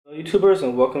Hello YouTubers,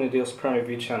 and welcome to Deal's Prime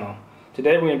Review channel.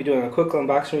 Today we're going to be doing a quick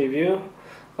unboxing review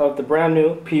of the brand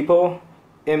new Pipo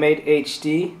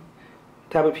M8HD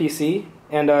tablet PC,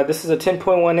 and this is a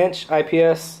 10.1 inch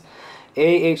IPS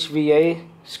AHVA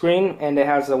screen, and it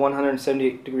has a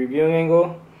 170-degree viewing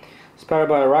angle. It's powered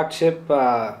by a Rockchip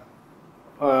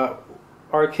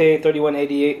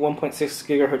RK3188 1.6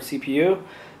 GHz CPU,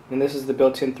 and this is the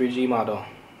built-in 3G model.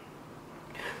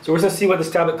 So we're going to see what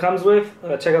this tablet comes with,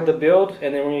 check out the build,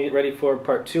 and then we're going to get ready for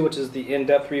part 2, which is the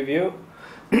in-depth review.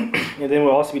 And then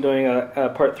we'll also be doing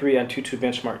a part 3 on Antutu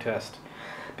benchmark test.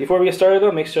 Before we get started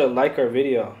though, make sure to like our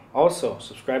video. Also,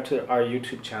 subscribe to our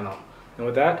YouTube channel. And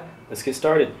with that, let's get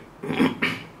started.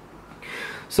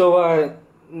 So,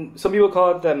 some people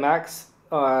call it the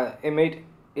Max-M8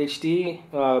 HD,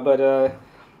 but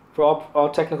for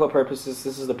all technical purposes,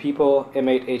 this is the Pipo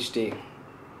M8 HD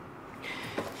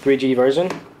 3G version.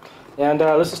 And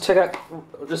let's just check out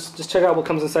check out what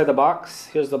comes inside the box.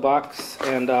 Here's the box,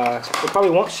 and it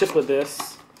probably won't ship with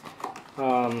this.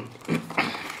 But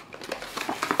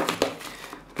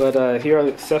here are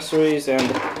the accessories, and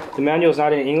the manual is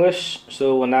not in English,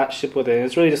 so it will not ship with it.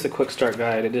 It's really just a quick start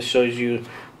guide. It just shows you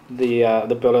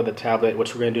the build of the tablet,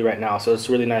 which we're going to do right now. So it's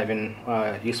really not even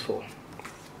useful.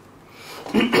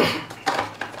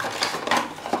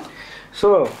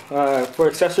 So, for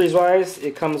accessories wise,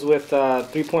 it comes with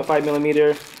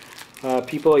 3.5mm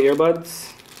Pipo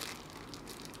earbuds,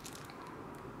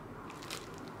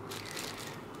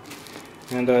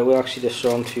 and we'll actually just show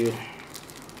them to you.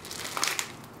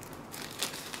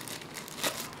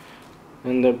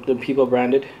 And the Pipo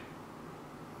branded,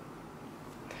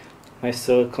 nice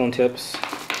silicone tips.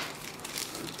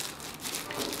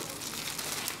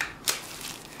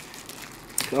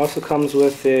 It also comes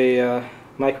with a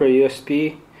micro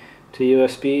USB to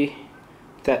USB,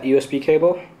 that USB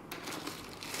cable,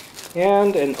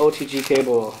 and an OTG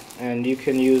cable, and you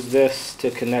can use this to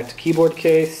connect keyboard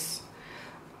case,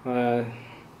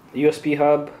 USB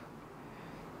hub,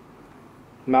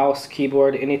 mouse,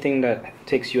 keyboard, anything that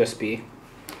takes USB,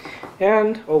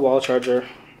 and a wall charger.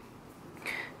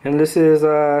 And this is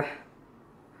a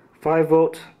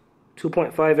 5-volt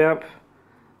 2.5 amp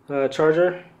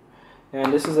charger,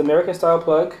 and this is American style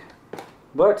plug.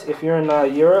 But if you're in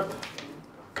Europe,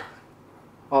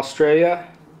 Australia,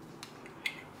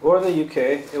 or the UK,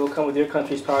 it will come with your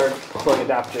country's power plug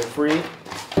adapter, free,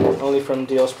 only from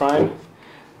Deal's Prime.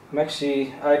 I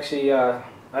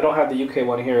don't have the UK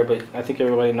one here, but I think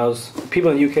everybody knows.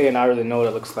 People in the UK and Ireland know what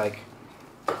it looks like.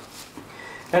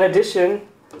 In addition,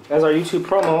 as our YouTube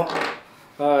promo,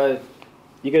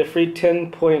 you get a free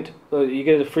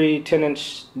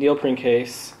 10-inch neoprene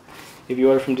case if you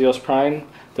order from Deal's Prime.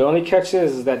 The only catch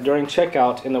is that during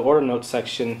checkout in the order notes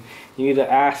section, you need to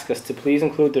ask us to please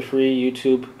include the free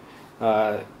YouTube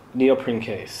neoprene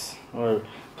case, or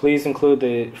please include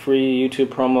the free YouTube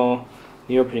promo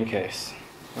neoprene case,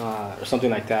 or something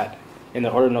like that in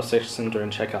the order notes section during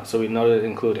checkout, so we know to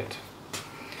include it.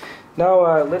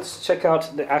 Now let's check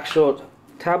out the actual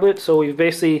tablet. So we've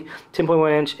basically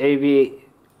 10.1 inch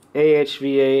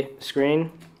AHVA screen.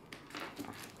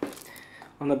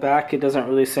 On the back, it doesn't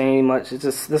really say much. It's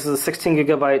just, this is a 16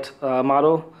 gigabyte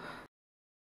model.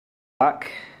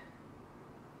 Black.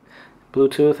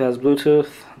 Bluetooth, has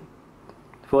Bluetooth,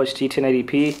 Full HD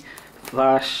 1080p,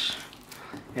 flash,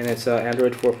 and it's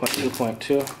Android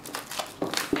 4.2.2.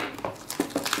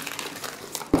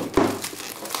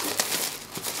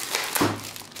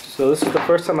 So this is the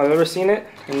first time I've ever seen it,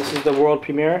 and this is the world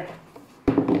premiere.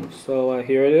 So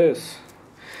here it is.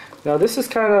 Now this is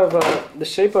kind of the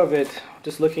shape of it.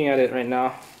 Just looking at it right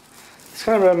now, it's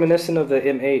kind of reminiscent of the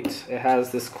M8. It has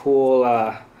this cool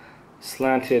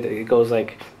slanted. It goes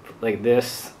like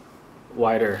this,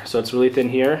 wider. So it's really thin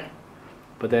here,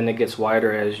 but then it gets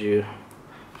wider as you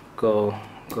go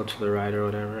to the right or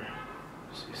whatever.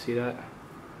 So you see that?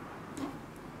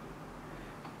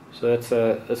 So that's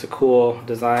a cool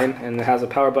design, and it has a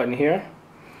power button here,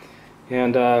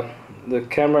 and the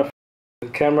camera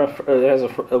it has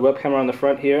a web camera on the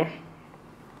front here.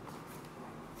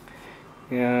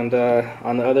 And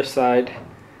on the other side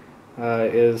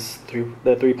is the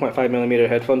 3.5mm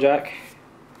headphone jack.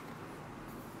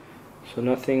 So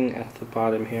nothing at the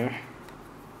bottom here.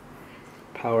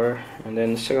 Power, and then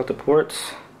let's check out the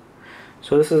ports.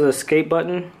 So this is the escape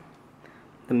button,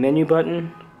 the menu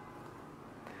button,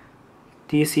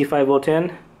 DC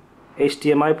 5.0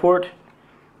 HDMI port,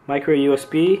 micro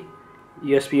USB,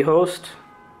 USB host,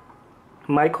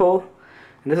 mic hole,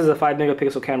 and this is a 5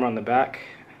 megapixel camera on the back.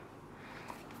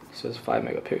 It says 5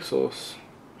 megapixels.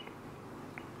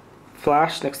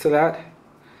 Flash next to that.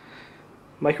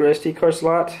 micro SD card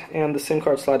slot, and the SIM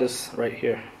card slot is right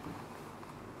here.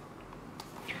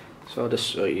 So I'll just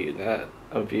show you that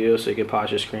a view so you can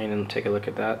pause your screen and take a look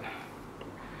at that.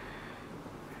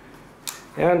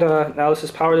 And now let's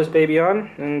just power this baby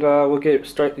on, and we'll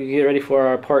get ready for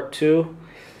our part 2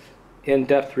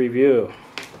 in-depth review.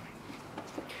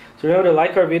 So remember to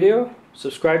like our video,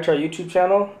 subscribe to our YouTube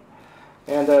channel,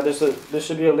 and there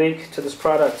should be a link to this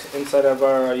product inside of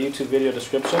our YouTube video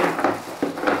description.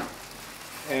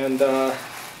 And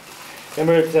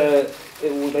remember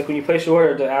like when you place your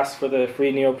order, to ask for the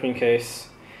free neoprene case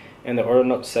in the order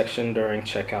notes section during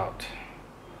checkout.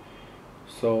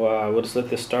 So we'll just let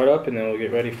this start up, and then we'll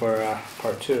get ready for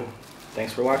part 2.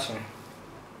 Thanks for watching.